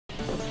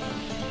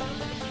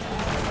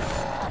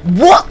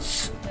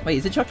What? Wait,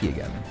 is it Chucky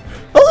again?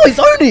 Oh, it's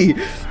Oni!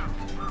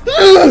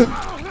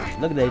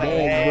 Look at the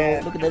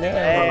legs, bro. Look at the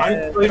legs.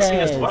 I'm glitching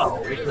as well.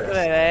 Look at this. The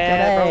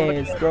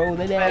legs, bro.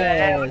 The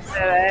legs.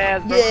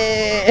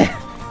 Yeah.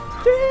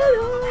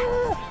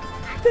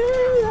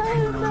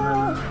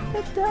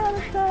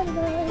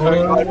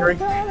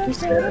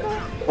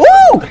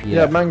 Ooh!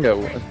 Yeah, mango.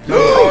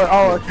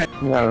 Oh, okay.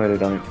 Yeah, I really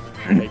don't.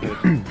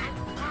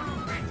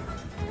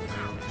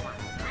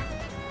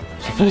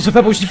 She falls for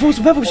Pebble. She falls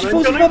for Pebble. She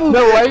falls for Pebble.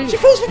 No way. She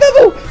falls for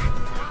Pebble.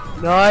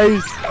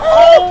 Nice.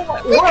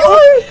 Oh, we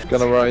go.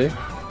 Gonna worry you.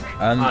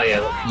 Oh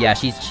yeah. Yeah,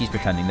 she's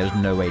pretending. There's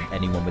no way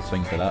anyone would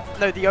swing for that.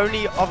 No, the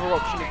only other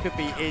option it could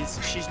be is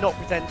she's not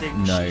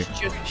pretending. No,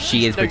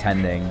 she is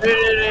pretending.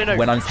 No.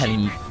 When I'm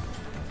telling you,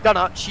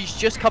 Gunnar, she's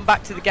just come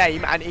back to the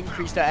game and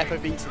increased her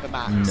FOV to the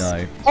max.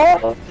 no.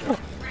 Oh!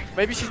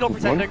 Maybe she's not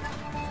pretending.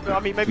 I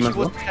mean, maybe she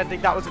was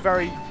pretending. That was a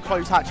very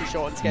close hatchet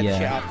shot and scared the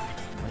shit out.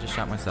 I just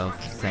shot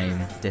myself. Same.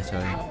 Ditto.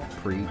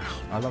 Preach.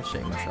 I love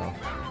shitting myself.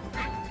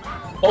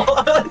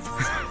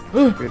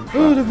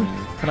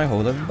 Can I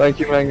hold him? Thank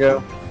you,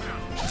 Mango.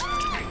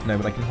 No,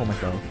 but I can hold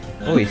myself.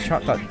 Oh, he's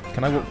trapped. That.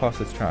 Can I walk past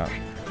this trap?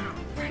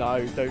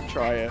 No, don't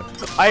try it.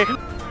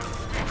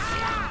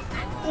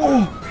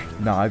 Oh!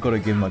 Nah, I gotta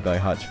give my guy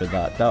Hutch for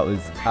that. That was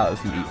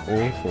absolutely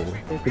awful.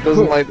 He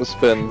doesn't like the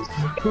spins.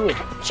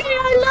 MJ,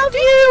 I love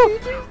you!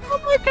 Oh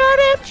my god,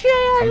 MJ,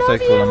 I love you! I'm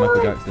so cool, I'm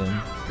Michael Jackson.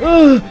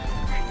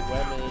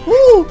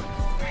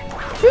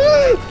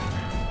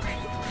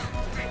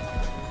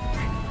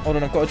 Hold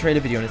on, I've got a trailer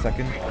video in a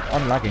second.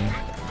 I'm lagging.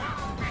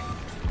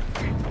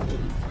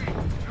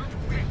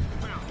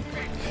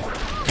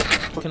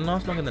 I can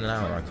last longer than an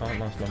hour. I can't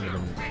last longer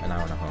than an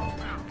hour and a half.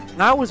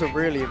 That was a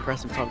really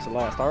impressive time to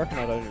last. I reckon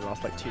I'd only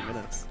last like 2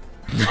 minutes.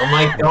 Oh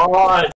my god.